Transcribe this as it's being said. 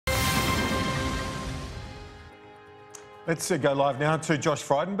Let's go live now to Josh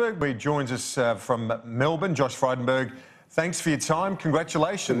Frydenberg. He joins us from Melbourne. Josh Frydenberg, thanks for your time.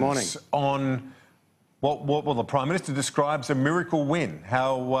 Congratulations. Good morning. On what the Prime Minister describes a miracle win.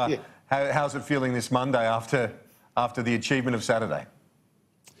 How's it feeling this Monday after the achievement of Saturday?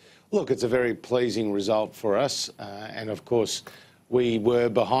 Look, it's a very pleasing result for us. And of course, we were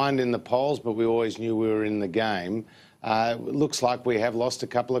behind in the polls, but we always knew we were in the game. It looks like we have lost a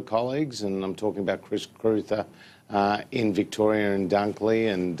couple of colleagues, and I'm talking about Chris Cruther in Victoria and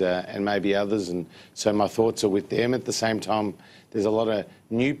Dunkley and maybe others, and so my thoughts are with them. At the same time, there's a lot of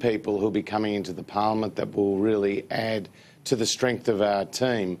new people who'll be coming into the parliament that will really add to the strength of our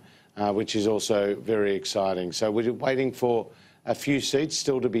team, which is also very exciting. So we're waiting for a few seats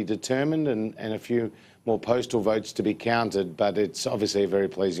still to be determined and a few more postal votes to be counted, but it's obviously a very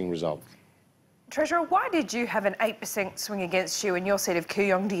pleasing result. Treasurer, why did you have an 8% swing against you in your seat of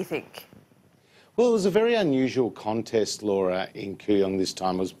Kooyong, do you think? Well, it was a very unusual contest, Laura, in Kooyong this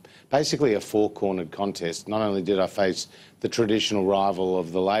time. It was basically a four-cornered contest. Not only did I face the traditional rival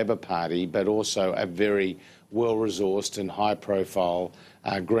of the Labor Party, but also a very well-resourced and high-profile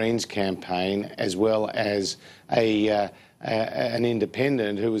Greens campaign, as well as an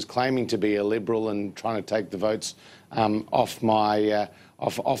independent who was claiming to be a Liberal and trying to take the votes off me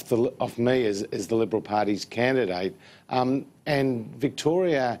as the Liberal Party's candidate. And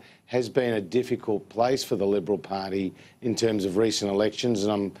Victoria has been a difficult place for the Liberal Party in terms of recent elections,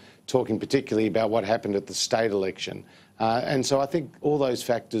 and I'm talking particularly about what happened at the state election. And so I think all those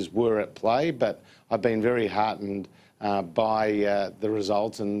factors were at play, but I've been very heartened by the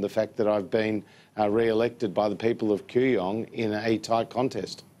result and the fact that I've been re-elected by the people of Kooyong in a tight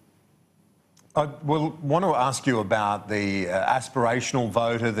contest. I will want to ask you about the aspirational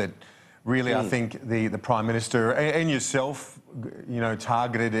voter that really I think the Prime Minister and yourself,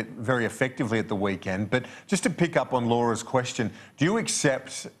 targeted it very effectively at the weekend. But just to pick up on Laura's question, do you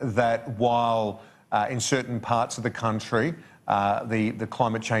accept that while in certain parts of the country the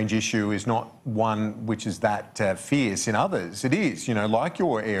climate change issue is not one which is that fierce, in others it is, like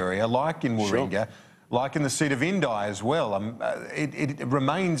your area, like in Warringah, sure, like in the seat of Indi as well? It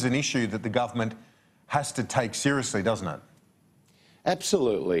remains an issue that the government has to take seriously, doesn't it?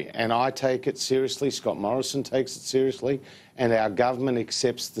 Absolutely, and I take it seriously, Scott Morrison takes it seriously, and our government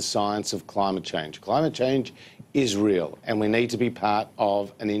accepts the science of climate change. Climate change is real, and we need to be part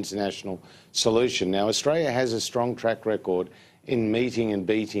of an international solution. Now, Australia has a strong track record in meeting and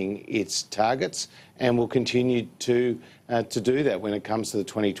beating its targets, and will continue to do that when it comes to the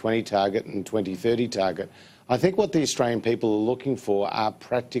 2020 target and 2030 target. I think what the Australian people are looking for are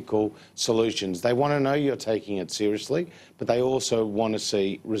practical solutions. They want to know you're taking it seriously, but they also want to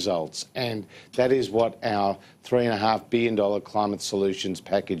see results. And that is what our $3.5 billion climate solutions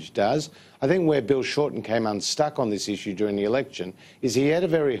package does. I think where Bill Shorten came unstuck on this issue during the election is he had a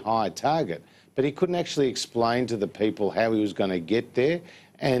very high target, but he couldn't actually explain to the people how he was going to get there,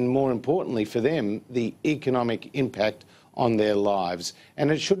 and more importantly for them, the economic impact on their lives. And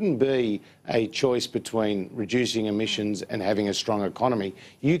it shouldn't be a choice between reducing emissions and having a strong economy.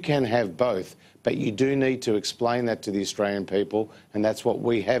 You can have both, but you do need to explain that to the Australian people, and that's what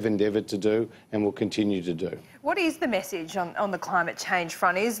we have endeavoured to do and will continue to do. What is the message on the climate change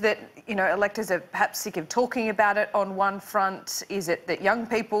front? Is that, electors are perhaps sick of talking about it on one front? Is it that young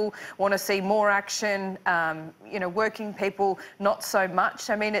people want to see more action, working people not so much?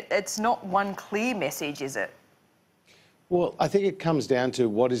 I mean, it's not one clear message, is it? Well, I think it comes down to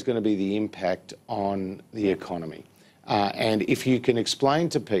what is going to be the impact on the economy. And if you can explain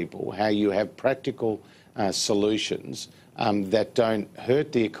to people how you have practical solutions that don't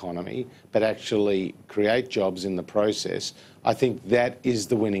hurt the economy but actually create jobs in the process, I think that is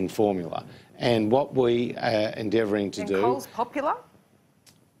the winning formula. And what we are endeavouring to do... And coal's popular?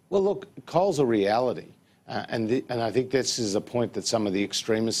 Well, look, coal's a reality. And I think this is a point that some of the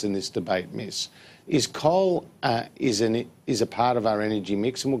extremists in this debate miss. Coal is a part of our energy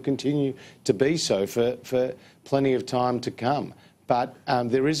mix and will continue to be so for plenty of time to come. But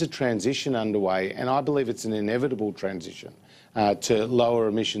there is a transition underway, and I believe it's an inevitable transition to lower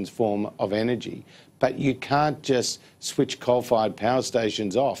emissions form of energy. But you can't just switch coal-fired power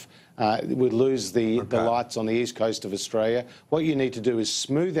stations off. We'd lose the lights on the east coast of Australia. What you need to do is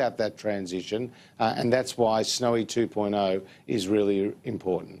smooth out that transition, and that's why Snowy 2.0 is really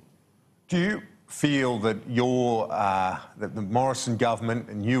important. Do you feel that that the Morrison government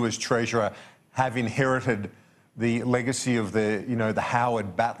and you as Treasurer have inherited the legacy of the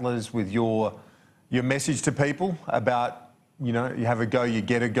Howard battlers with your message to people about, you have a go, you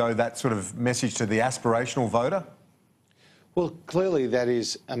get a go, that sort of message to the aspirational voter? Well, clearly that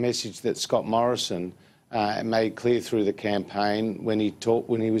is a message that Scott Morrison made clear through the campaign when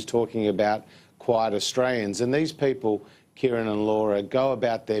he was talking about quiet Australians. And these people, Kieran and Laura, go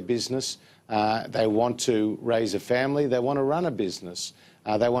about their business. They want to raise a family. They want to run a business.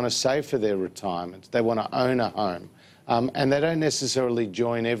 They want to save for their retirement. They want to own a home. And they don't necessarily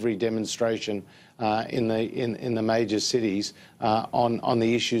join every demonstration in the major cities on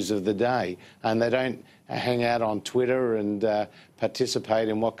the issues of the day. And they don't hang out on Twitter and participate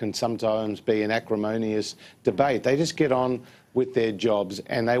in what can sometimes be an acrimonious debate. They just get on with their jobs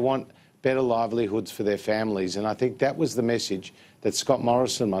and they want better livelihoods for their families. And I think that was the message that Scott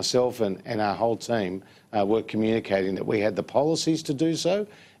Morrison, myself and our whole team were communicating, that we had the policies to do so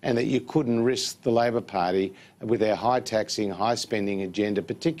and that you couldn't risk the Labor Party with their high taxing, high spending agenda,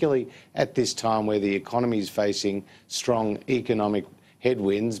 particularly at this time where the economy is facing strong economic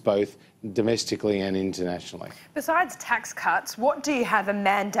headwinds, both domestically and internationally. Besides tax cuts, what do you have a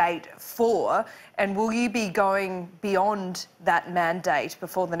mandate for, and will you be going beyond that mandate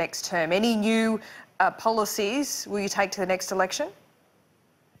before the next term? Any new policies will you take to the next election?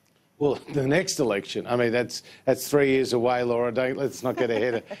 Well, the next election, I mean, that's 3 years away, Laura. Let's not get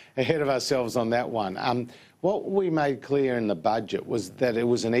ahead of ourselves on that one. What we made clear in the budget was that it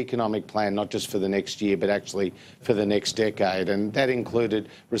was an economic plan, not just for the next year, but actually for the next decade. And that included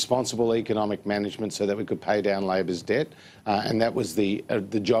responsible economic management so that we could pay down Labor's debt. And that was the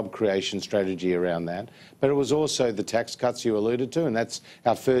job creation strategy around that. But it was also the tax cuts you alluded to, and that's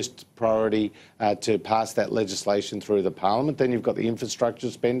our first priority to pass that legislation through the Parliament. Then you've got the infrastructure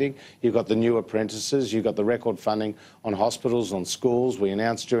spending, you've got the new apprentices, you've got the record funding on hospitals, on schools. We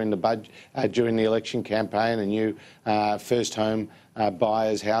announced during the election campaign a new first home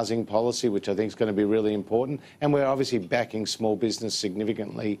buyers housing policy, which I think is going to be really important. And we're obviously backing small business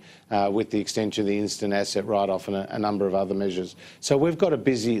significantly with the extension of the instant asset write-off and a number of other measures. So we've got a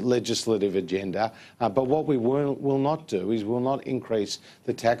busy legislative agenda, but what we will not do is we'll not increase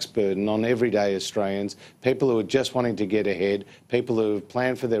the tax burden on everyday Australians, people who are just wanting to get ahead, people who have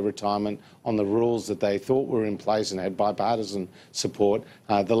planned for their retirement on the rules that they thought were in place and had bipartisan support.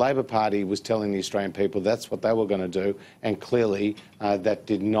 The Labor Party was telling the Australian people that's what they were going to do, and clearly that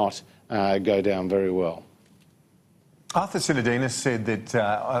did not go down very well. Arthur Sinodinos said that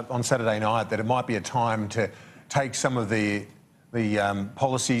on Saturday night that it might be a time to take some of the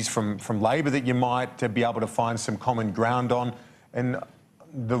policies from Labor that you might be able to find some common ground on. And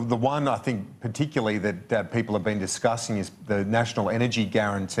the one I think particularly that people have been discussing is the National Energy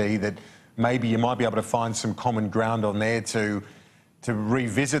Guarantee, that maybe you might be able to find some common ground on there to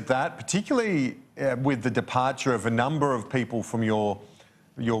revisit that, particularly with the departure of a number of people from your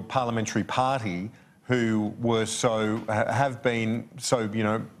parliamentary party who have been so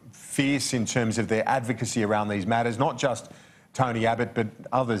fierce in terms of their advocacy around these matters, not just Tony Abbott, but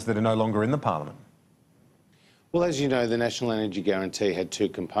others that are no longer in the Parliament. Well, as you know, the National Energy Guarantee had two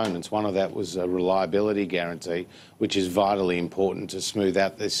components. One of that was a reliability guarantee, which is vitally important to smooth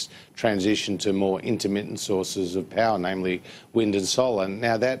out this transition to more intermittent sources of power, namely wind and solar.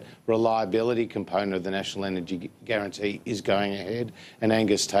 Now, that reliability component of the National Energy Guarantee is going ahead, and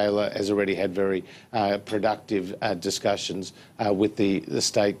Angus Taylor has already had very productive discussions with the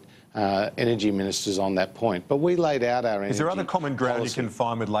state energy ministers on that point. But we laid out our energy. Is there other common ground policy. You can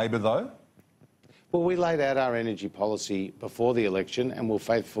find with Labor, though? Well, we laid out our energy policy before the election, and we'll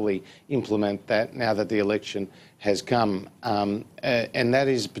faithfully implement that now that the election has come. And that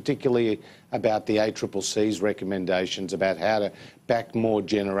is particularly about the ACCC's recommendations about how to back more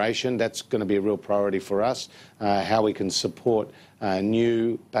generation. That's going to be a real priority for us, how we can support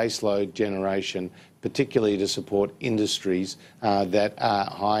new baseload generation, particularly to support industries that are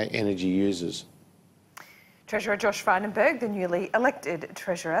high energy users. Treasurer Josh Frydenberg, the newly elected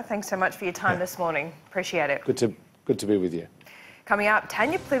Treasurer, thanks so much for your time this morning. Appreciate it. Good to be with you. Coming up,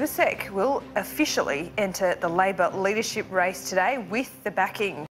 Tanya Plibersek will officially enter the Labor leadership race today with the backing